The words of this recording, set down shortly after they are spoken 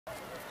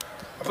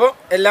അപ്പോൾ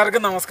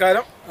എല്ലാവർക്കും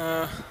നമസ്കാരം.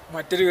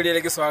 മറ്റൊരു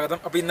വീഡിയോയിലേക്ക് സ്വാഗതം.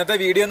 അപ്പോൾ ഇന്നത്തെ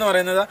വീഡിയോ എന്ന്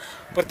പറയുന്നത്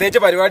പ്രത്യേകിച്ച്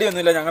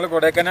പരിപാടിയൊന്നുമില്ല. ഞങ്ങൾ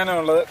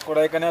കൊടൈക്കനാലാണുള്ളത്.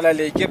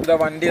 കൊടൈക്കനാലിലേക്ക് ഇതാ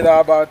വണ്ടി ഇതാ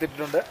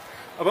ഭാഗത്തിട്ടുണ്ട്.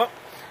 അപ്പോൾ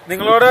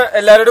നിങ്ങളോട്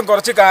എല്ലാവരോടും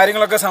കുറച്ച്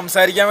കാര്യങ്ങളൊക്കെ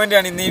സംസാരിക്കാൻ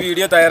വേണ്ടിയാണ് ഇന്ന് ഈ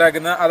വീഡിയോ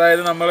തയ്യാറാക്കുന്നത്.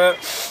 അതായത് നമ്മൾ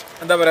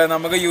എന്താ പറയുക,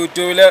 നമുക്ക്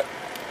യൂട്യൂബിൽ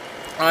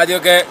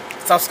ആദ്യമൊക്കെ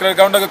സബ്സ്ക്രൈബ്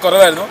അക്കൗണ്ടൊക്കെ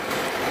കുറവായിരുന്നു.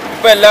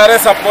 ഇപ്പോൾ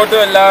എല്ലാവരുടെയും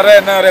സപ്പോർട്ടും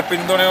എല്ലാവരുടെയും എന്താ പറയുക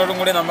പിന്തുണയോടും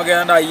കൂടി നമുക്ക്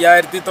ഏതാണ്ട്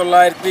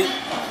 5900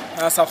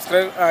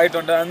 സബ്സ്ക്രൈബ്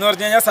ആയിട്ടുണ്ട്. എന്ന്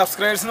പറഞ്ഞു കഴിഞ്ഞാൽ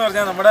സബ്സ്ക്രൈബേഴ്സ് എന്ന്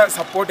പറഞ്ഞാൽ നമ്മുടെ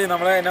സപ്പോർട്ട് ചെയ്യുന്ന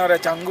നമ്മളെ എന്താ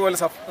പറയുക ചങ്ക് പോലെ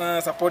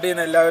സപ്പോർട്ട്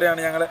ചെയ്യുന്ന എല്ലാവരെയാണ്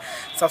ഞങ്ങൾ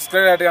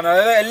സബ്സ്ക്രൈബ് ആയിട്ട് കാണുന്നത്.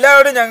 അതായത്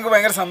എല്ലാവരും ഞങ്ങൾക്ക്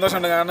ഭയങ്കര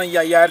സന്തോഷമുണ്ട്. കാരണം ഈ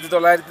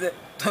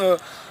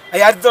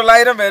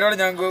 5900 പേരോട്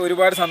ഞങ്ങൾക്ക്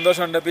ഒരുപാട്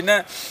സന്തോഷമുണ്ട്. പിന്നെ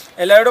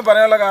എല്ലാവരോടും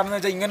പറയാനുള്ള കാരണം എന്ന്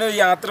വെച്ചാൽ ഇങ്ങനെ ഒരു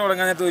യാത്ര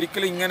തുടങ്ങാൻ നേരത്തെ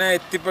ഒരിക്കലും ഇങ്ങനെ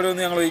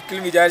എത്തിപ്പെടുമെന്ന് ഞങ്ങൾ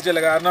ഒരിക്കലും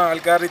വിചാരിച്ചില്ല. കാരണം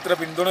ആൾക്കാർ ഇത്ര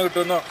പിന്തുണ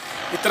കിട്ടുമെന്നോ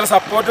ഇത്ര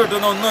സപ്പോർട്ട്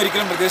കിട്ടുമെന്നോ ഒന്നും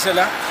ഒരിക്കലും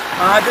പ്രതീക്ഷയില്ല.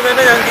 ആദ്യം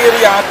തന്നെ ഞങ്ങൾക്ക് ഈ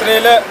ഒരു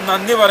യാത്രയിൽ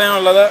നന്ദി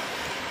പറയാനുള്ളത്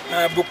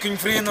ബുക്കിംഗ്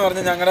ഫ്രീ എന്ന്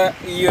പറഞ്ഞ ഞങ്ങളുടെ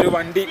ഈ ഒരു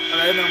വണ്ടി,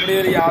 അതായത് നമ്മുടെ ഈ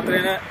ഒരു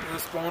യാത്രേനെ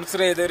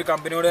സ്പോൺസർ ചെയ്ത ഒരു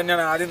കമ്പനിയോട്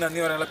തന്നെയാണ് ആദ്യം നന്ദി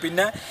പറയാനുള്ളത്.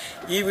 പിന്നെ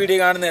ഈ വീഡിയോ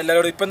കാണുന്ന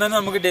എല്ലാവരോടും ഇപ്പം തന്നെ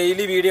നമുക്ക്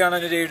ഡെയിലി വീഡിയോ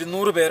കാണാൻ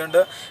 700 പേരുണ്ട്.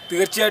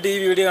 തീർച്ചയായിട്ടും ഈ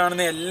വീഡിയോ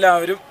കാണുന്ന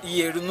എല്ലാവരും ഈ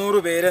 700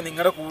 പേരെ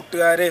നിങ്ങളുടെ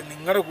കൂട്ടുകാരെ,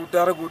 നിങ്ങളുടെ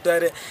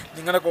കൂട്ടുകാരെ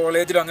നിങ്ങളുടെ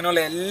കോളേജിലും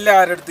അങ്ങനെയുള്ള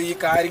എല്ലാവരുടെ അടുത്ത് ഈ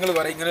കാര്യങ്ങൾ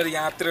പറയും. ഇങ്ങനെ ഒരു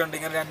യാത്രയുണ്ട്,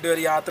 ഇങ്ങനെ 2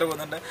 പേര് യാത്ര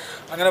പോകുന്നുണ്ട്,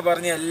 അങ്ങനെ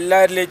പറഞ്ഞ്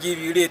എല്ലാവരിലേക്ക് ഈ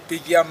വീഡിയോ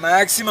എത്തിക്കുക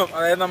മാക്സിമം.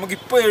 അതായത്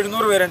നമുക്കിപ്പോൾ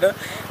 700 പേരുണ്ട്.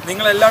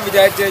 നിങ്ങളെല്ലാം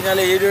വിചാരിച്ചു കഴിഞ്ഞാൽ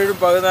 7 7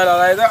 14,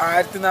 അതായത്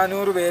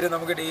 1400 പേര്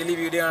നമുക്ക് ഡെയിലി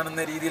വീഡിയോ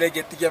കാണുന്ന രീതിയിലേക്ക്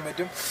എത്തിക്കാൻ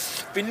പറ്റും.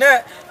 പിന്നെ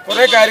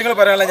കുറേ കാര്യങ്ങൾ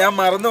പറയാനുള്ള ഞാൻ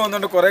മറന്നു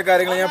പോകുന്നുണ്ട്. കുറേ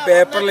കാര്യങ്ങൾ ഞാൻ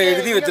പേപ്പറിൽ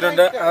എഴുതി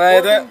വെച്ചിട്ടുണ്ട്.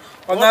 അതായത്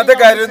ഒന്നാമത്തെ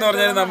കാര്യം എന്ന്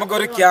പറഞ്ഞാൽ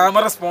നമുക്കൊരു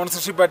ക്യാമറ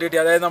സ്പോൺസർഷിപ്പ് ആയിട്ട് കിട്ടി.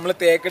 അതായത് നമ്മൾ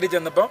തേക്കടി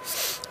ചെന്നപ്പോൾ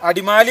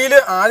ആദ്യം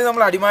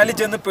നമ്മൾ അടിമാലി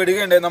ചെന്ന്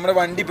പെടുകയുണ്ടായി. നമ്മുടെ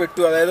വണ്ടി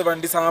പെട്ടു. അതായത്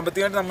വണ്ടി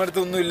സാമ്പത്തികമായിട്ട് നമ്മുടെ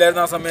അടുത്ത് ഒന്നും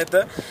ഇല്ലായിരുന്നു ആ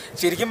സമയത്ത്.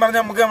 ശരിക്കും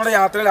പറഞ്ഞാൽ നമുക്ക് നമ്മുടെ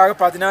യാത്രയിൽ ആകെ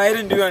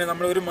 10000 രൂപയാണ്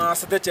നമ്മൾ ഒരു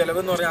മാസത്തെ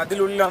ചിലവെന്ന് പറഞ്ഞാൽ.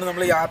 അതിനുള്ളിലാണ്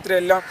നമ്മൾ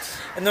യാത്രയെല്ലാം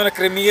എന്ന് പറഞ്ഞാൽ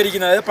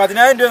ക്രമീകരിക്കുന്നത്. അതായത്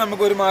 10000 രൂപ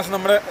നമുക്ക് ഒരു മാസം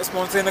നമ്മുടെ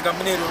സ്പോൺസർ ചെയ്യുന്ന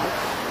കമ്പനി വരുള്ളൂ.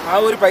 ആ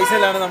ഒരു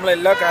പൈസയിലാണ് നമ്മൾ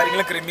എല്ലാ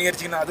കാര്യങ്ങളും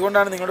ക്രമീകരിച്ചിരിക്കുന്നത്.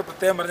 അതുകൊണ്ടാണ് നിങ്ങളോട്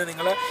പ്രത്യേകം പറഞ്ഞത്,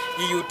 നിങ്ങൾ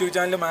ഈ യൂട്യൂബ്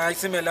ചാനൽ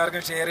മാക്സിമം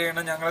എല്ലാവർക്കും ഷെയർ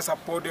ചെയ്യണം, ഞങ്ങളെ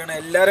സപ്പോർട്ട് ചെയ്യണം,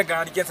 എല്ലാവരും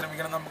കാണിക്കാൻ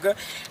ശ്രമിക്കണം. നമുക്ക്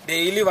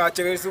ഡെയിലി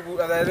വാച്ചവേഴ്സ്,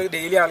 അതായത്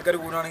ഡെയിലി ആൾക്കാർ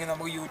കൂടുകയാണെങ്കിൽ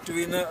നമുക്ക്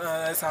യൂട്യൂബിൽ നിന്ന്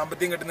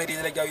സാമ്പത്തികം കിട്ടുന്ന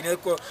രീതിയിലേക്ക് അതിന്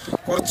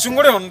കുറച്ചും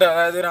കൂടെ ഉണ്ട്.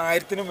 അതായത് ഒരു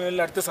 1000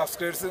 മുകളിൽ അടുത്ത്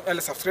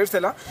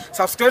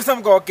സബ്സ്ക്രൈബേഴ്സ്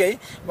നമുക്ക് ഓക്കെ ആയി,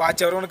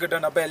 വാച്ച് അവർ കൊണ്ട്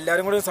കിട്ടുന്നുണ്ട്. അപ്പോൾ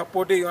എല്ലാവരും കൂടെ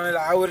സപ്പോർട്ട്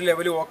ചെയ്യുകയാണെങ്കിൽ ആ ഒരു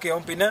ലെവൽ ഓക്കെ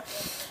ആവും. പിന്നെ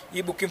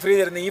ഈ ബുക്കിംഗ് ഫ്രീ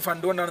തരുന്ന ഈ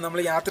ഫണ്ട് കൊണ്ടാണ് നമ്മൾ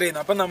യാത്ര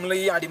ചെയ്യുന്നത്. അപ്പം നമ്മൾ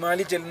ഈ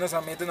അടിമാലി ചെല്ലുന്ന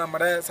സമയത്ത്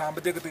നമ്മുടെ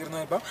സാമ്പത്തികമൊക്കെ തീർന്നു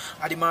പോയപ്പോൾ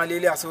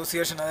അടിമാലിയിലെ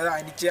അസോസിയേഷൻ, അതായത്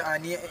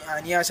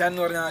അനിയാശാൻ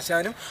എന്ന് പറഞ്ഞ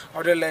ആശാനും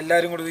അവിടെയുള്ള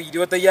എല്ലാവരും കൂടി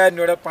 25000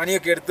 രൂപയുടെ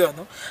പണിയൊക്കെ എടുത്തു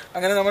വന്നു.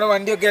 അങ്ങനെ നമ്മുടെ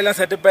വണ്ടിയൊക്കെ എല്ലാം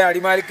സെറ്റപ്പായി.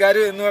 അടിമാലിക്കാർ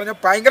എന്ന് പറഞ്ഞാൽ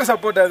ഭയങ്കര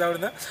സപ്പോർട്ടായിരുന്നു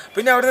അവിടുന്ന്.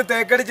 പിന്നെ അവിടുന്ന്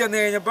തേക്കടി ചെന്ന്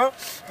കഴിഞ്ഞപ്പോൾ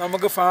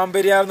നമുക്ക് ഫാം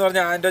പെരിയാർ എന്ന്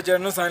പറഞ്ഞാൽ ആൻറ്റോ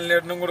ചേട്ടനും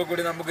സനിലേട്ടനും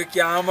കൂടി നമുക്ക്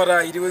ക്യാമറ,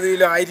 20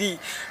 കിലോ അരി,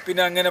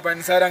 പിന്നെ അങ്ങനെ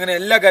പഞ്ചസാര, അങ്ങനെ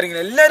എല്ലാ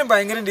കാര്യങ്ങളും എല്ലാവരും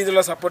ഭയങ്കര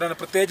രീതിയിലുള്ള സപ്പോർട്ടാണ്.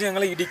 പ്രത്യേകിച്ച്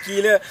ഞങ്ങൾ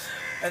ഇടുക്കിയിൽ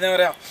എന്താ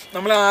പറയുക,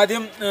 നമ്മൾ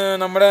ആദ്യം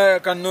നമ്മുടെ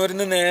കണ്ണൂരിൽ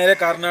നിന്ന് നേരെ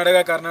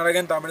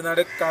കർണാടകയും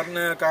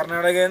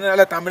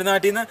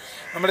തമിഴ്നാട്ടിൽ നിന്ന്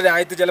നമ്മുടെ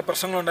രാജ്യത്ത് ചില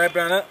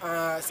പ്രശ്നങ്ങളുണ്ടായപ്പോഴാണ്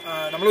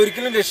നമ്മൾ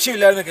ഒരിക്കലും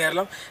ലക്ഷ്യമില്ലായിരുന്നു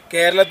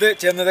കേരളത്തിൽ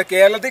ചെന്നത്.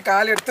 കേരളത്തിൽ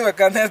കാലെടുത്ത്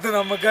വെക്കാൻ നേരത്ത്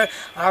നമുക്ക്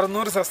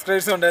 600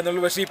 സബ്സ്ക്രൈബേഴ്സ്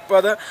ഉണ്ടായിരുന്നുള്ളൂ. പക്ഷേ ഇപ്പോൾ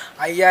അത്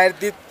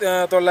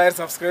 5900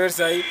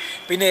 സബ്സ്ക്രൈബേഴ്സായി.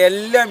 പിന്നെ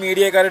എല്ലാ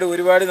മീഡിയക്കാരുടെ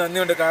ഒരുപാട്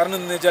നന്ദിയുണ്ട്. കാരണം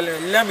എന്താണെന്ന് വെച്ചാൽ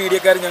എല്ലാ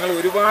മീഡിയക്കാരും ഞങ്ങൾ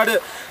ഒരുപാട്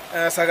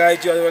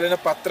സഹായിച്ചു. അതുപോലെ തന്നെ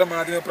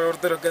പത്രമാധ്യമ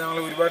പ്രവർത്തകരൊക്കെ ഞങ്ങൾ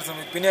ഒരുപാട്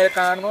സഹായിച്ചു. പിന്നെ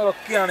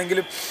കാണുന്നവരൊക്കെ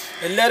ആണെങ്കിലും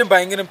എല്ലാവരും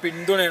ഭയങ്കര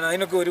പിന്തുണയാണ്.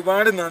 അതിനൊക്കെ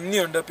ഒരുപാട്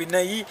നന്ദിയുണ്ട്. പിന്നെ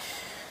ഈ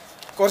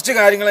കുറച്ച്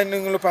കാര്യങ്ങൾ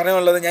നിങ്ങൾ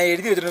പറയാനുള്ളത് ഞാൻ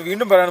എഴുതി വെച്ചിട്ടുണ്ട്,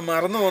 വീണ്ടും പറയാൻ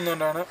മറന്നു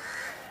പോകുന്നതുകൊണ്ടാണ്.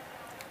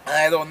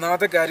 അതായത്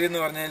ഒന്നാമത്തെ കാര്യം എന്ന്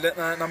പറഞ്ഞാൽ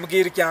നമുക്ക്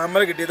ഈ ഒരു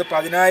ക്യാമറ കിട്ടിയത്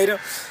 10000,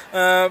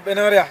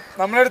 പിന്നെ പറയാം,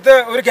 നമ്മുടെ അടുത്ത്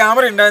ഒരു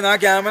ക്യാമറ ഉണ്ടായിരുന്നു. ആ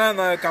ക്യാമറ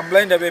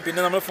കംപ്ലൈൻ്റ് ആയി.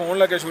 പിന്നെ നമ്മൾ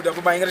ഫോണിലൊക്കെ ഷൂട്ട്,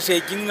 അപ്പോൾ ഭയങ്കര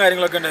ഷേക്കിങ്ങും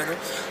കാര്യങ്ങളൊക്കെ ഉണ്ടായിരുന്നു.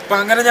 അപ്പോൾ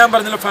അങ്ങനെ ഞാൻ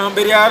പറഞ്ഞല്ലോ, ഫാം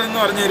പെരിയാർ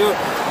എന്ന് പറഞ്ഞൊരു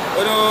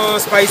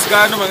സ്പൈസ്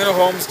ഗാർഡനും അങ്ങനെ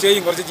ഹോം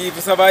സ്റ്റേയും കുറച്ച്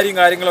ജീപ്പ് സവാരിയും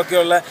കാര്യങ്ങളൊക്കെ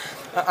ഉള്ള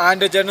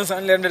ആൻറ്റോ ചേട്ടനും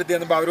സനിലേട്ടൻ്റെ അടുത്ത്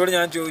ചെന്നപ്പോൾ അവരോട്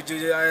ഞാൻ ചോദിച്ചു,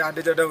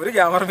 ആൻറ്റോ ചേട്ടൻ ഒരു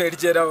ക്യാമറ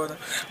മേടിച്ച് തരാമെന്ന്.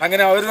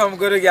 അങ്ങനെ അവർ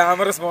നമുക്കൊരു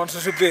ക്യാമറ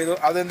സ്പോൺസർഷിപ്പ് ചെയ്തു.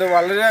 അതെന്തോ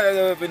വളരെ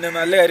പിന്നെ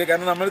നല്ല കാര്യം.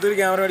 കാരണം നമ്മളടുത്തൊരു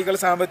ക്യാമറ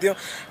മേടിക്കാനുള്ള സാമ്പത്തികം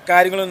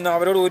കാര്യങ്ങളൊന്നും,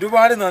 അവരോട്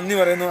ഒരുപാട് നന്ദി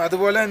പറയുന്നു.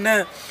 അതുപോലെ തന്നെ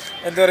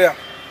എന്താ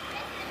പറയുക,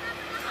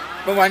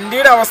 ഇപ്പോൾ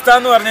വണ്ടിയുടെ അവസ്ഥ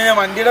എന്ന് പറഞ്ഞു കഴിഞ്ഞാൽ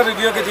വണ്ടിയുടെ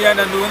റിവ്യൂ ഒക്കെ ചെയ്യാൻ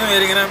 2-3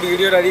 പേര് ഇങ്ങനെ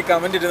വീഡിയോയുടെ അടിയിൽ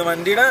കമൻറ്റ് ഇട്ടിരുന്നു.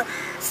 വണ്ടിയുടെ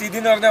സ്ഥിതി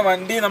എന്ന് പറഞ്ഞാൽ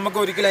വണ്ടി നമുക്ക്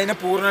ഒരിക്കലും അതിനെ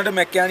പൂർണ്ണമായിട്ട്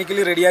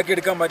മെക്കാനിക്കലി റെഡിയാക്കി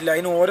എടുക്കാൻ പറ്റില്ല.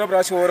 അതിന് ഓരോ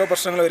പ്രാവശ്യം ഓരോ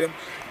പ്രശ്നങ്ങൾ വരും.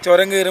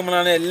 ചുരം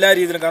കയറുമ്പോഴാണ് എല്ലാ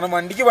രീതിയിലും. കാരണം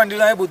വണ്ടിക്ക്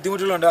വണ്ടിയുടേതായ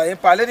ബുദ്ധിമുട്ടുകളുണ്ട്. അതിന്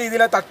പല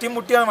രീതിയിലാണ്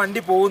തട്ടിമുട്ടിയാണ്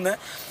വണ്ടി പോകുന്നത്.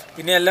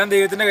 പിന്നെ എല്ലാം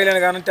ദൈവത്തിൻ്റെ കയ്യിലാണ്.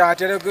 കാരണം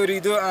ടാറ്റയുടെ ഒക്കെ ഒരു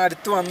ഇത്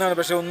അടുത്ത് വന്നതാണ്.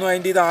 പക്ഷേ ഒന്നും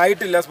അതിൻ്റെ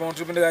ഇതായിട്ടില്ല.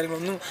 സ്പോൺസർഷിപ്പിൻ്റെ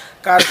കാര്യങ്ങളൊന്നും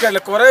കറക്റ്റല്ല.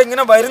 കുറേ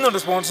ഇങ്ങനെ വരുന്നുണ്ട്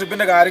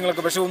സ്പോൺസർഷിപ്പിൻ്റെ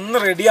കാര്യങ്ങളൊക്കെ, പക്ഷേ ഒന്നും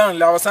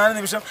റെഡിയാണല്ലോ. അവസാന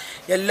നിമിഷം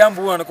എല്ലാം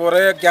പോവുകയാണ്.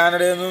 കുറേ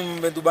കാനഡയിൽ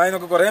നിന്നും ദുബായിൽ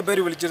നിന്നൊക്കെ കുറേ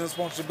പേര് വിളിച്ചിരുന്നു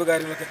സ്പോൺസർഷിപ്പ്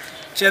കാര്യങ്ങളൊക്കെ.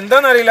 പക്ഷെ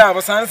എന്താണെന്നറിയില്ല,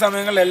 അവസാന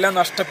സമയങ്ങളിലെല്ലാം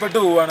നഷ്ടപ്പെട്ടു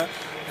പോവുകയാണ്.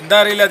 എന്താ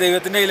അറിയില്ല,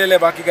 ദൈവത്തിൻ്റെ കയ്യിലല്ലേ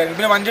ബാക്കി കാര്യങ്ങൾ.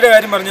 പിന്നെ വണ്ടിയുടെ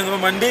കാര്യം പറഞ്ഞു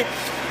തന്നപ്പോൾ വണ്ടി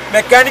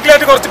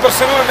മെക്കാനിക്കലായിട്ട് കുറച്ച്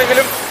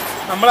പ്രശ്നങ്ങളുണ്ടെങ്കിലും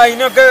നമ്മൾ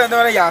അതിനൊക്കെ എന്താ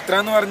പറയുക, യാത്ര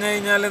എന്ന് പറഞ്ഞു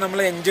കഴിഞ്ഞാൽ നമ്മൾ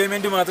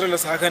എൻജോയ്മെൻറ്റ് മാത്രമല്ല,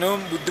 സഹനവും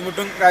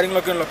ബുദ്ധിമുട്ടും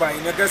കാര്യങ്ങളൊക്കെ ഉള്ളൂ. അപ്പോൾ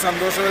അതിനൊക്കെ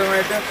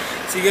സന്തോഷകരമായിട്ട്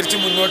സ്വീകരിച്ച്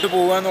മുന്നോട്ട്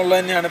പോകുക എന്നുള്ളത്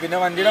തന്നെയാണ്. പിന്നെ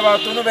വണ്ടിയുടെ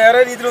ഭാഗത്തുനിന്ന് വേറെ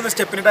രീതിയിലൊന്നും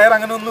സ്റ്റെപ്പിന് ടയർ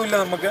അങ്ങനെ ഒന്നുമില്ല.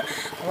 നമുക്ക്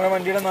നമ്മുടെ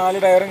വണ്ടിയുടെ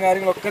 4 ടയറും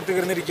കാര്യങ്ങളൊക്കെ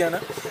തീർന്നിരിക്കുകയാണ്.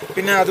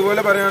 പിന്നെ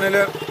അതുപോലെ പറയുകയാണെങ്കിൽ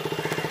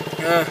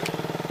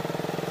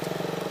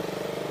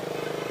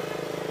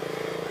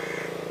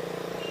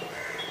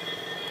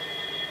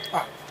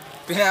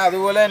പിന്നെ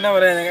അതുപോലെ തന്നെ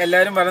പറയാം,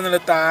 എല്ലാവരും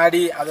പറയുന്നുണ്ട്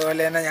താടി,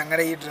 അതുപോലെ തന്നെ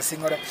ഞങ്ങളുടെ ഈ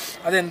ഡ്രസ്സിങ് കൂടെ.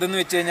 അതെന്തെന്ന്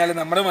വെച്ച് കഴിഞ്ഞാൽ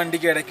നമ്മുടെ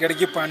വണ്ടിക്ക്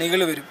ഇടയ്ക്കിടയ്ക്ക്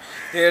പണികൾ വരും.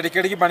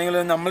 ഇടയ്ക്കിടയ്ക്ക് പണികൾ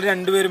വരും. നമ്മൾ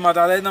രണ്ടുപേരും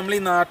അതായത് നമ്മൾ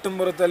ഈ നാട്ടും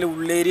പുറത്ത് അല്ലെങ്കിൽ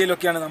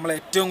ഉള്ളേരിയയിലൊക്കെയാണ് നമ്മൾ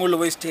ഏറ്റവും കൂടുതൽ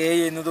പോയി സ്റ്റേ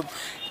ചെയ്യുന്നതും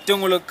ഏറ്റവും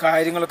കൂടുതൽ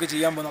കാര്യങ്ങളൊക്കെ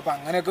ചെയ്യാൻ പോകുന്നത്. അപ്പോൾ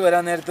അങ്ങനെയൊക്കെ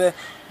വരാൻ നേരത്ത്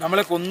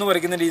നമ്മളെ കൊന്നു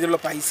പറിക്കുന്ന രീതിയിലുള്ള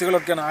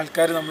പൈസകളൊക്കെയാണ്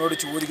ആൾക്കാർ നമ്മളോട്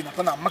ചോദിക്കുന്നത്.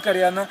 അപ്പോൾ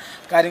നമുക്കറിയാവുന്ന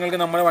കാര്യങ്ങൾക്ക്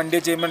നമ്മുടെ വണ്ടി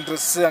ചെയ്യുമ്പോൾ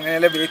ഡ്രസ്സ്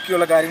അങ്ങനെയുള്ള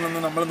ബാക്കിയുള്ള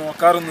കാര്യങ്ങളൊന്നും നമ്മൾ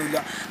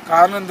നോക്കാറൊന്നുമില്ല.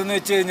 കാരണം എന്തെന്ന്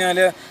വെച്ച് കഴിഞ്ഞാൽ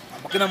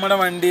നമുക്ക് നമ്മുടെ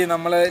വണ്ടി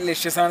നമ്മളെ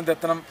ലക്ഷ്യസ്ഥാനത്ത്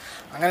എത്തണം.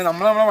 അങ്ങനെ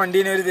നമ്മുടെ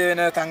വണ്ടീനെ ഒരു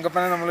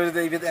തങ്കപ്പനെ നമ്മളൊരു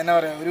എന്നാ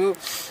പറയുക, ഒരു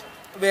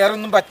വേറെ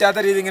ഒന്നും പറ്റാത്ത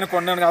രീതി ഇങ്ങനെ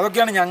കൊണ്ടുപോകണം.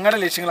 അതൊക്കെയാണ് ഞങ്ങളുടെ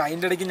ലക്ഷ്യങ്ങൾ.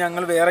 അതിൻ്റെ ഇടയ്ക്ക്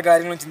ഞങ്ങൾ വേറെ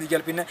കാര്യങ്ങളും ചിന്തിക്കുക.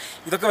 പിന്നെ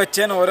ഇതൊക്കെ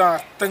വെച്ചാൽ ഓരോ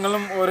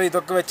അർത്ഥങ്ങളും ഓരോ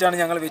ഇതൊക്കെ വെച്ചാണ്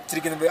ഞങ്ങൾ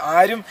വെച്ചിരിക്കുന്നത്.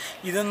 ആരും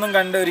ഇതൊന്നും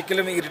കണ്ട്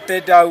ഒരിക്കലും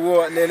ഇറിറ്റേറ്റ് ആവുകയോ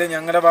അല്ലെങ്കിൽ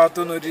ഞങ്ങളുടെ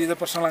ഭാഗത്തുനിന്ന് ഒരു രീതി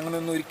പ്രശ്നങ്ങൾ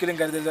അങ്ങനെയൊന്നും ഒരിക്കലും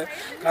കരുതരുത്.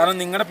 കാരണം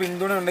നിങ്ങളുടെ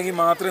പിന്തുണ ഉണ്ടെങ്കിൽ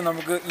മാത്രമേ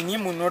നമുക്ക്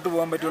ഇനിയും മുന്നോട്ട്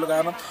പോകാൻ പറ്റുള്ളൂ.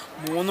 കാരണം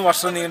 3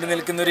 വർഷം നീണ്ടു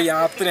നിൽക്കുന്ന ഒരു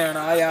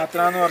യാത്രയാണ്. ആ യാത്ര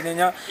എന്ന് പറഞ്ഞു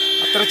കഴിഞ്ഞാൽ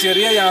അത്ര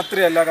ചെറിയ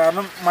യാത്രയല്ല.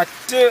 കാരണം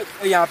മറ്റ്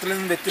യാത്രയിൽ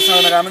നിന്ന്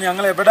വ്യത്യസ്തമാണ്. കാരണം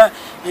ഞങ്ങൾ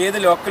ഏത്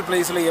ലോക്കൽ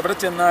പ്ലേസിൽ എവിടെ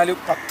ചെന്നാലും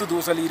 10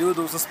 ദിവസം അല്ലെങ്കിൽ 20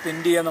 ദിവസം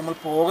സ്പെൻഡ് ചെയ്യാൻ നമ്മൾ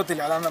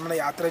പോകത്തില്ല. അതാണ് നമ്മുടെ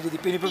യാത്രാ രീതി.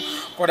 ഇപ്പം ഇനിയിപ്പം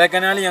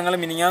കൊടൈക്കനാൽ ഞങ്ങൾ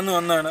മിനിഞ്ഞാന്ന്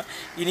വന്നതാണ്.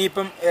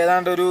 ഇനിയിപ്പം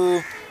ഏതാണ്ട്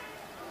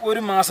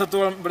ഒരു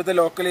മാസത്തോളം ഇവിടുത്തെ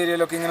ലോക്കൽ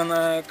ഏരിയയിലൊക്കെ ഇങ്ങനെ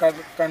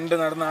കണ്ട്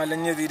നടന്ന്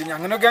അലഞ്ഞ് തിരിഞ്ഞ്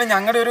അങ്ങനെയൊക്കെയാണ്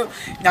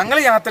ഞങ്ങൾ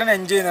യാത്രനെ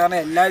എൻജോയ് ചെയ്യുന്നത്.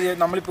 കാരണം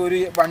നമ്മളിപ്പോൾ ഒരു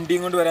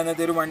വണ്ടിയും കൊണ്ട് വരാൻ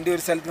നേരത്തെ ഒരു വണ്ടി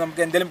ഒരു സ്ഥലത്ത്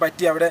നമുക്ക് എന്തെങ്കിലും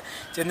പറ്റി അവിടെ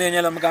ചെന്ന്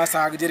കഴിഞ്ഞാൽ നമുക്ക് ആ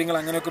സാഹചര്യങ്ങൾ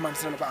അങ്ങനെയൊക്കെ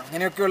മനസ്സിലാവും. അപ്പോൾ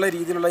അങ്ങനെയൊക്കെയുള്ള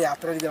രീതിയിലുള്ള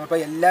യാത്രാ രീതിയാണ്.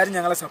 അപ്പോൾ എല്ലാവരും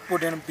ഞങ്ങളെ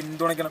സപ്പോർട്ട് ചെയ്യണം,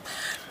 പിന്തുണയ്ക്കണം.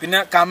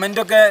 പിന്നെ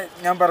കമൻറ്റൊക്കെ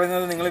ഞാൻ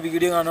പറയുന്നത്, നിങ്ങൾ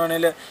വീഡിയോ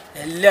കാണുവാണെങ്കിൽ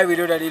എല്ലാ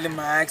വീഡിയോയുടെ അടിയിലും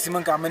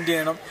മാക്സിമം കമൻറ്റ്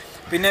ചെയ്യണം.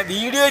 പിന്നെ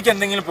വീഡിയോയ്ക്ക്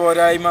എന്തെങ്കിലും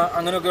പോരായ്മ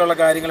അങ്ങനെയൊക്കെയുള്ള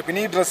കാര്യങ്ങൾ,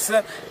 പിന്നെ ഈ ഡ്രസ്സ്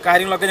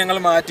കാര്യങ്ങളൊക്കെ ഞങ്ങൾ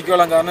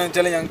മാറ്റിക്കോളാം. കാരണം എന്ന്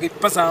വെച്ചാൽ ഞങ്ങൾക്ക്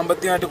ഇപ്പം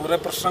സാമ്പത്തികമായിട്ട് കുറേ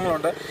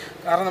പ്രശ്നങ്ങളുണ്ട്.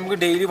 കാരണം നമുക്ക്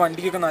ഡെയിലി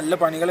വണ്ടിക്കൊക്കെ നല്ല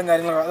പണികളും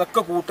കാര്യങ്ങളും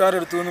അതൊക്കെ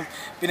കൂട്ടുകാരെടുത്തു നിന്നും,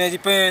 പിന്നെ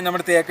ഇപ്പോൾ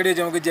നമ്മുടെ തേക്കടി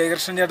വെച്ച് നമുക്ക്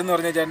ജയകൃഷ്ണൻ ചേട്ടൻ എന്ന്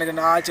പറഞ്ഞ ചേട്ടനൊക്കെ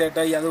ഉണ്ട്. ആ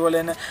ചേട്ടായി അതുപോലെ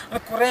തന്നെ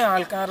അങ്ങനെ കുറേ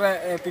ആൾക്കാരുടെ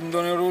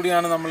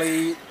പിന്തുണയോടുകൂടിയാണ് നമ്മൾ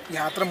ഈ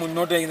യാത്ര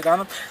മുന്നോട്ട് ചെയ്യുന്നത്.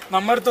 കാരണം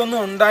നമ്മുടെ അടുത്തൊന്നും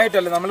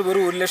ഉണ്ടായിട്ടല്ല, നമ്മൾ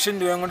വെറും 1 ലക്ഷം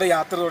രൂപ കൊണ്ട്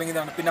യാത്ര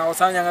തുടങ്ങിയതാണ്. പിന്നെ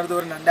അവസാനം ഞങ്ങളുടെ അടുത്ത്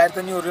വെറും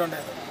 2500 രൂപ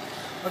ഉണ്ടായിരുന്നു.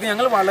 അപ്പോൾ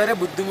ഞങ്ങൾ വളരെ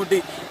ബുദ്ധിമുട്ടി.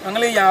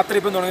 ഞങ്ങൾ ഈ യാത്ര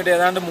ഇപ്പം തുടങ്ങിയിട്ട്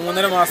ഏതാണ്ട്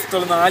 3.5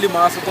 മാസത്തോളം 4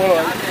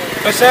 മാസത്തോളമായി.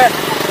 പക്ഷേ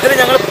ഇതിൽ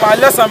ഞങ്ങൾ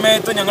പല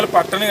സമയത്തും ഞങ്ങൾ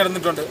പട്ടിണി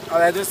കിടന്നിട്ടുണ്ട്.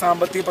 അതായത്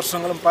സാമ്പത്തിക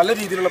പ്രശ്നങ്ങളും പല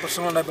രീതിയിലുള്ള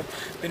പ്രശ്നങ്ങളുണ്ടായപ്പോൾ,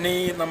 പിന്നെ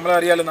ഈ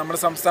നമ്മളറിയാമല്ലോ നമ്മുടെ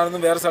സംസ്ഥാനത്ത്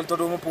നിന്ന് വേറെ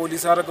സ്ഥലത്തോട്ട് പോകുമ്പോൾ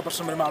പോലീസുകാരൊക്കെ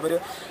പ്രശ്നം വരുമ്പോൾ അവർ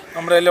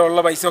നമ്മുടെ എല്ലാം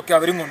ഉള്ള പൈസയൊക്കെ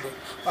അവരും കൊണ്ടുപോകും.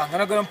 അപ്പോൾ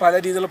അങ്ങനെയൊക്കെ പല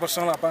രീതിയിലുള്ള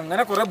പ്രശ്നങ്ങളും. അപ്പോൾ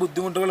അങ്ങനെ കുറേ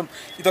ബുദ്ധിമുട്ടുകളും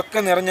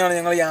ഇതൊക്കെ നിറഞ്ഞാണ്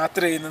ഞങ്ങൾ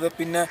യാത്ര ചെയ്യുന്നത്.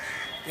 പിന്നെ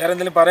വേറെ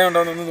എന്തെങ്കിലും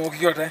പറയാനുണ്ടോ എന്നൊന്ന്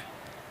നോക്കിക്കോട്ടെ.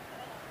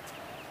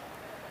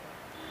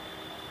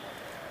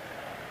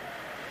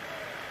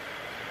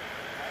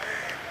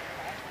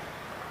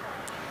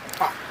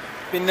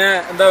 പിന്നെ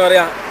എന്താ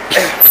പറയുക,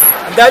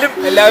 എന്തായാലും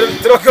എല്ലാവരും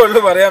ഇത്രയൊക്കെ ഉള്ളു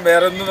പറയാം.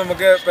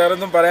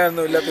 വേറൊന്നും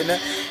പറയാനൊന്നുമില്ല. പിന്നെ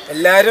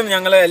എല്ലാവരും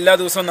ഞങ്ങൾ എല്ലാ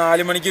ദിവസവും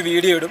 4 മണിക്ക്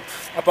വീഡിയോ ഇടും.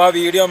 അപ്പോൾ ആ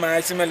വീഡിയോ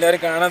മാക്സിമം എല്ലാവരും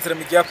കാണാൻ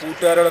ശ്രമിക്കുക,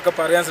 കൂട്ടുകാരോടൊക്കെ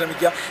പറയാൻ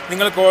ശ്രമിക്കുക.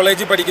 നിങ്ങൾ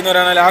കോളേജിൽ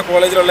പഠിക്കുന്നവരാണെങ്കിൽ ആ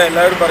കോളേജിലുള്ള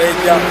എല്ലാവരും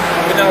പറയിക്കുക.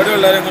 പിന്നെ അവിടെ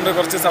ഉള്ളവരെ കൊണ്ട്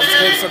കുറച്ച്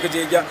സബ്സ്ക്രൈബ്സ് ഒക്കെ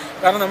ചെയ്യുക.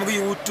 കാരണം നമുക്ക്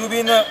യൂട്യൂബിൽ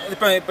നിന്ന്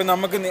ഇപ്പം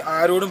നമുക്ക്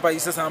ആരോടും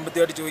പൈസ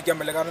സാമ്പത്തികമായിട്ട് ചോദിക്കാൻ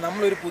പറ്റില്ല. കാരണം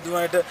നമ്മളൊരു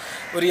പുതുതായിട്ട്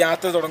ഒരു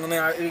യാത്ര തുടങ്ങുന്ന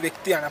ഒരു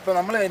വ്യക്തിയാണ്. അപ്പോൾ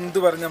നമ്മൾ എന്ത്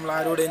പറഞ്ഞ് നമ്മൾ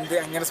ആരോട്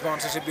എങ്ങനെ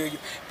സ്പോൺസർഷിപ്പ്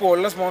ചോദിക്കും. ഇപ്പോൾ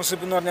ഉള്ള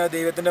സ്പോൺസർഷിപ്പ് എന്ന് പറഞ്ഞാൽ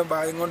ദൈവത്തിൻ്റെ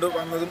ഭാഗ്യം കൊണ്ട്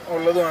വന്നതും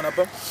ഉള്ളതുമാണ്.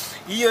 അപ്പം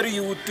ഈ ഒരു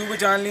യൂട്യൂബ്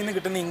ചാനലിൽ നിന്ന്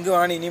കിട്ടുന്ന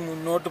ഇൻകമാണ് ഇനി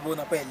മുന്നോട്ട്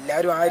പോകുന്നത്. അപ്പോൾ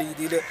എല്ലാവരും ആ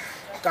രീതിയിൽ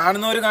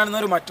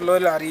കാണുന്നവർ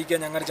മറ്റുള്ളവരെ അറിയിക്കുക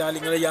ഞങ്ങളുടെ ചാനൽ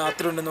ഇങ്ങനെ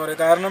യാത്ര ഉണ്ടെന്ന് പറയും.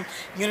 കാരണം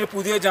ഇങ്ങനൊരു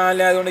പുതിയ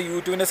ചാനലായതുകൊണ്ട്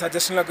യൂട്യൂബിൻ്റെ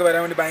സജഷനിലൊക്കെ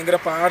വരാൻ വേണ്ടി ഭയങ്കര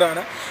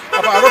പാടാണ്.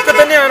 അപ്പോൾ അതൊക്കെ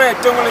തന്നെയാണ്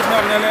ഏറ്റവും കൂടുതൽ എന്ന്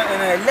പറഞ്ഞാൽ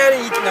എല്ലാവരും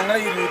ഞങ്ങളുടെ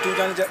ഈ യൂട്യൂബ്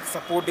ചാനൽ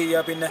സപ്പോർട്ട്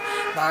ചെയ്യുക. പിന്നെ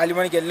 4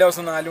 മണിക്ക് എല്ലാ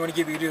ദിവസവും 4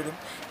 മണിക്ക് വീഡിയോ ഇടും.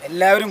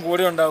 എല്ലാവരും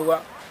കൂടെ ഉണ്ടാവുക.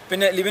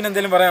 പിന്നെ ലിബിൻ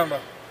എന്തെങ്കിലും പറയാനുണ്ടോ?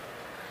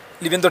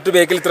 ലിബിൻ തൊട്ട്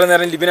ബേക്കിൽ ഇത്ര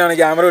നേരം ലിബിനാണ്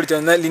ക്യാമറ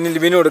പിടിച്ചത്.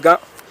 ലിബിന് കൊടുക്കാം.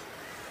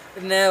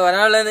 പിന്നെ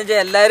പറയാനുള്ളതെന്ന് വെച്ചാൽ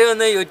എല്ലാവരും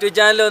ഒന്ന് യൂട്യൂബ്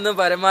ചാനലൊന്ന്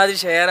പരമാവധി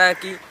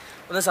ഷെയറാക്കി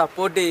ഒന്ന്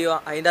സപ്പോർട്ട് ചെയ്യുക.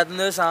 അതിൻ്റെ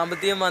അകത്തുനിന്ന്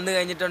സാമ്പത്തികം വന്നു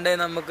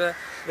കഴിഞ്ഞിട്ടുണ്ടെങ്കിൽ നമുക്ക്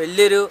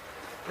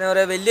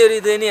വലിയൊരു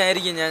ഇത്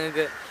തന്നെയായിരിക്കും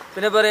ഞങ്ങൾക്ക്.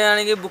 പിന്നെ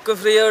പറയുകയാണെങ്കിൽ ബുക്ക്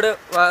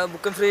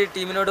ഫ്രീ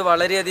ടീമിനോട്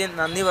വളരെയധികം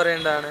നന്ദി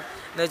പറയേണ്ടതാണ്.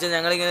 എന്ന് വെച്ചാൽ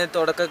ഞങ്ങളിങ്ങനെ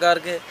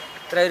തുടക്കക്കാർക്ക്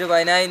ഇത്ര ഒരു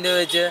 10,000 രൂപ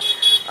വെച്ച്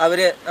അവർ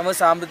നമ്മൾ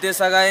സാമ്പത്തിക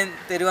സഹായം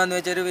തരുവാന്ന്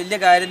വെച്ചാൽ ഒരു വലിയ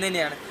കാര്യം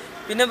തന്നെയാണ്.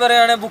 പിന്നെ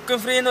പറയുകയാണെങ്കിൽ ബുക്ക്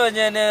ഫ്രീ എന്ന്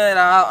പറഞ്ഞാൽ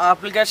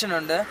ആപ്ലിക്കേഷൻ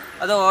ഉണ്ട്.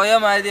 അത് ഓയോ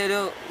മാരുതി ഒരു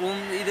റൂം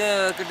ഇത്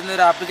കിട്ടുന്ന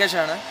ഒരു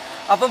ആപ്ലിക്കേഷനാണ്.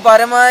 അപ്പം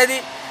പരമാവധി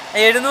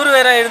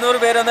 700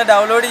 പേരൊന്ന്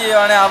ഡൗൺലോഡ്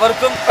ചെയ്യുവാണെങ്കിൽ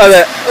അവർക്കും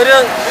ഒരു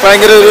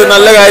ഭയങ്കര ഒരു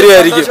നല്ല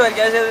കാര്യമായിരിക്കും.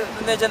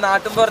 എന്ന് വെച്ചാൽ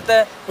നാട്ടുപുറത്തെ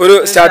ഒരു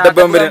സ്റ്റാർട്ടപ്പ്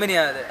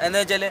കമ്പനിയാണ്. എന്ന്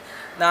വെച്ചാൽ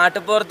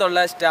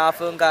നാട്ടുപുറത്തുള്ള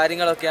സ്റ്റാഫും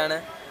കാര്യങ്ങളൊക്കെയാണ്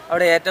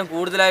അവിടെ ഏറ്റവും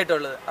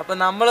കൂടുതലായിട്ടുള്ളത്.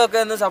 അപ്പം നമ്മളൊക്കെ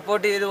ഒന്ന്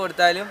സപ്പോർട്ട് ചെയ്ത്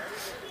കൊടുത്താലും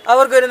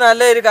അവർക്കൊരു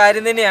നല്ലൊരു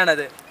കാര്യം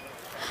തന്നെയാണത്.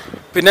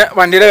 പിന്നെ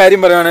വണ്ടിയുടെ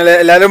കാര്യം പറയുകയാണെങ്കിൽ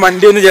എല്ലാവരും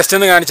വണ്ടി ഒന്ന് ജസ്റ്റ്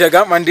ഒന്ന്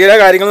കാണിച്ചേക്കാം. വണ്ടിയുടെ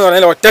കാര്യങ്ങൾ എന്ന്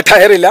പറഞ്ഞാൽ ഒറ്റ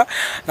ടയറില്ല,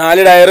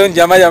 4 ടയറും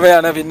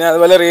ജമയാണ്. പിന്നെ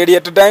അതുപോലെ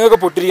റേഡിയേറ്റർ ടാങ്കൊക്കെ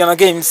പൊട്ടിയിരിക്കുകയാണ്.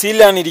 അതൊക്കെ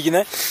MC-യിലാണ്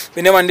ഇരിക്കുന്നത്.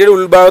 പിന്നെ വണ്ടിയുടെ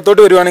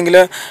ഉൾഭാഗത്തോട്ട് വരുവാണെങ്കിൽ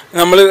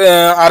നമ്മൾ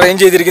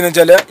അറേഞ്ച് ചെയ്തിരിക്കുന്നത്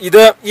വെച്ചാൽ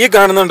ഈ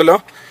കാണുന്നുണ്ടല്ലോ,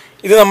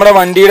 ഇത് നമ്മുടെ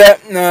വണ്ടിയുടെ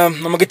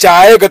നമുക്ക്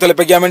ചായയൊക്കെ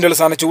തിളപ്പിക്കാൻ വേണ്ടിയുള്ള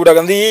സാധനം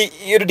ചൂടാക്കുന്നത്.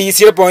 ഈ ഒരു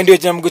DC-യുടെ പോയിന്റ്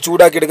വെച്ച് നമുക്ക്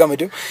ചൂടാക്കി എടുക്കാൻ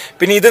പറ്റും.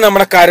 പിന്നെ ഇത്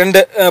നമ്മുടെ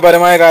കറണ്ട്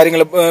പരമായ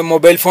കാര്യങ്ങൾ,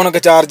 മൊബൈൽ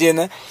ഫോണൊക്കെ ചാർജ്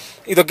ചെയ്യുന്ന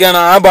ഇതൊക്കെയാണ്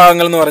ആ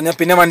ഭാഗങ്ങൾ എന്ന് പറഞ്ഞാൽ.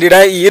 പിന്നെ വണ്ടിയുടെ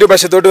ഈ ഒരു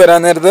വശത്തോട്ട്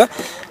വരാൻ നേരത്ത്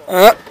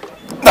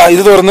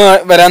ഇത് തുറന്ന്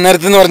വരാൻ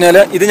നേരത്ത് എന്ന് പറഞ്ഞാൽ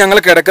ഇത് ഞങ്ങൾ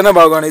കിടക്കുന്ന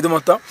ഭാഗമാണ്. ഇത്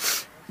മൊത്തം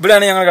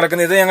ഇവിടെയാണ് ഞങ്ങൾ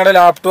കിടക്കുന്നത്. ഇത് ഞങ്ങളുടെ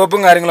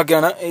ലാപ്ടോപ്പും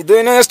കാര്യങ്ങളൊക്കെയാണ്.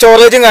 ഇതിന്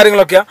സ്റ്റോറേജും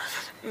കാര്യങ്ങളൊക്കെയാണ്.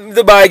 ഇത്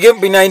ബാഗും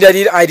പിന്നെ അതിൻ്റെ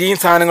അരിയും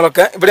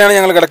സാധനങ്ങളൊക്കെ ഇവിടെയാണ്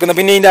ഞങ്ങൾ കിടക്കുന്നത്.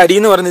 പിന്നെ ഇതിൻ്റെ അരി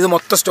എന്ന് പറയുന്നത് ഇത്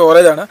മൊത്തം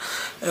സ്റ്റോറേജാണ്.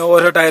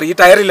 ഓരോ ടയർ, ഈ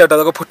ടയറില്ല കേട്ടോ,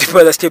 അതൊക്കെ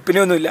പൊട്ടിപ്പോയതാണ്,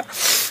 സ്റ്റെപ്പിനൊന്നുമില്ല.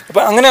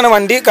 അപ്പോൾ അങ്ങനെയാണ്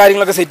വണ്ടി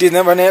കാര്യങ്ങളൊക്കെ സെറ്റ്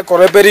ചെയ്യുന്നത്. പിന്നെ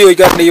കുറേ പേര്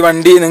ചോദിക്കാറുണ്ട് ഈ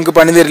വണ്ടി നിങ്ങൾക്ക്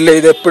പണി തരില്ല,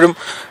 ഇത് എപ്പോഴും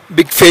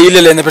ബിഗ്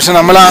ഫെയിലല്ലേ എന്ന്. പക്ഷെ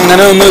നമ്മൾ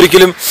അങ്ങനെ ഒന്നും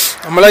ഒരിക്കലും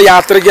നമ്മളെ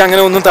യാത്രയ്ക്ക്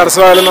അങ്ങനെ ഒന്നും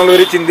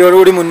തടസ്സമാകലെന്നുള്ളൊരു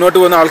ചിന്തയോടുകൂടി മുന്നോട്ട്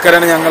പോകുന്ന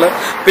ആൾക്കാരാണ് ഞങ്ങൾ.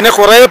 പിന്നെ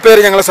കുറേ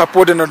പേര് ഞങ്ങളെ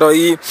സപ്പോർട്ട് ചെയ്യുന്നുണ്ട് കേട്ടോ.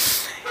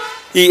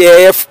 ഈ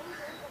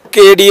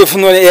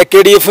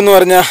AKDF എന്ന്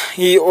പറഞ്ഞ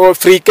ഈ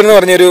ഫ്രീക്കൻ എന്ന്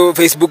പറഞ്ഞൊരു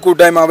ഫേസ്ബുക്ക്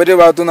കൂട്ടായ്മ, അവരുടെ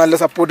ഭാഗത്ത് നല്ല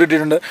സപ്പോർട്ട്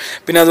ഇട്ടിട്ടുണ്ട്.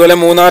 പിന്നെ അതുപോലെ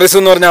മൂന്നാറിസ്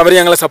എന്ന് പറഞ്ഞാൽ അവർ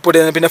ഞങ്ങളെ സപ്പോർട്ട്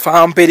ചെയ്യുന്നത്. പിന്നെ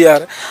ഫാം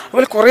പെരിയാർ,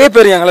 അതുപോലെ കുറേ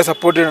പേര് ഞങ്ങളെ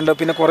സപ്പോർട്ട് ചെയ്തിട്ടുണ്ട്.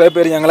 പിന്നെ കുറേ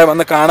പേര് ഞങ്ങളെ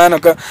വന്ന്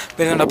കാണാനൊക്കെ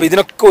വരുന്നുണ്ട്. അപ്പോൾ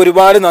ഇതിനൊക്കെ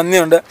ഒരുപാട്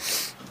നന്ദിയുണ്ട്.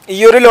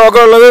 ഈ ഒരു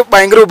ലോകമുള്ളത്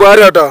ഭയങ്കര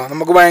ഉപകാരം കേട്ടോ,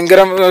 നമുക്ക്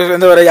ഭയങ്കര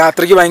എന്താ പറയുക,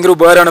 യാത്രയ്ക്ക് ഭയങ്കര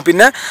ഉപകാരമാണ്.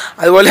 പിന്നെ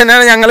അതുപോലെ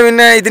തന്നെയാണ് ഞങ്ങൾ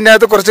പിന്നെ ഇതിൻ്റെ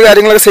അകത്ത് കുറച്ച്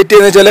കാര്യങ്ങളൊക്കെ സെറ്റ്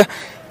ചെയ്യുന്നത് വെച്ചാൽ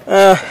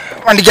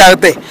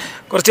വണ്ടിക്കകത്തെ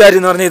കുറച്ച് കാര്യം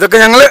എന്ന് പറഞ്ഞാൽ ഇതൊക്കെ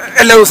ഞങ്ങൾ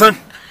എല്ലാ ദിവസവും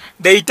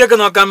ഡേറ്റൊക്കെ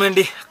നോക്കാൻ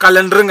വേണ്ടി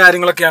കലണ്ടറും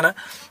കാര്യങ്ങളൊക്കെയാണ്.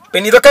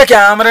 പിന്നെ ഇതൊക്കെ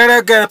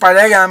ക്യാമറയുടെയൊക്കെ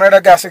പഴയ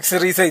ക്യാമറയുടെയൊക്കെ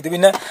അക്സസറീസ്. ഇത്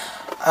പിന്നെ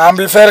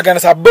ആംപ്ലിഫയർ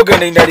ഒക്കെയാണ്, സബ്ബൊക്കെ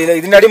ഉണ്ട് ഇതിൻ്റെ അടിയിൽ.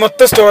 ഇതിൻ്റെ അടി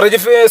മൊത്തം സ്റ്റോറേജ്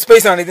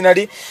സ്പേസ് ആണ്. ഇതിൻ്റെ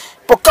അടി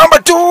പൊക്കാൻ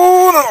പറ്റുമോ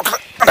എന്ന്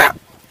നോക്കണം.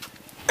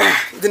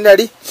 ഇതിൻ്റെ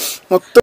അടി മൊത്തം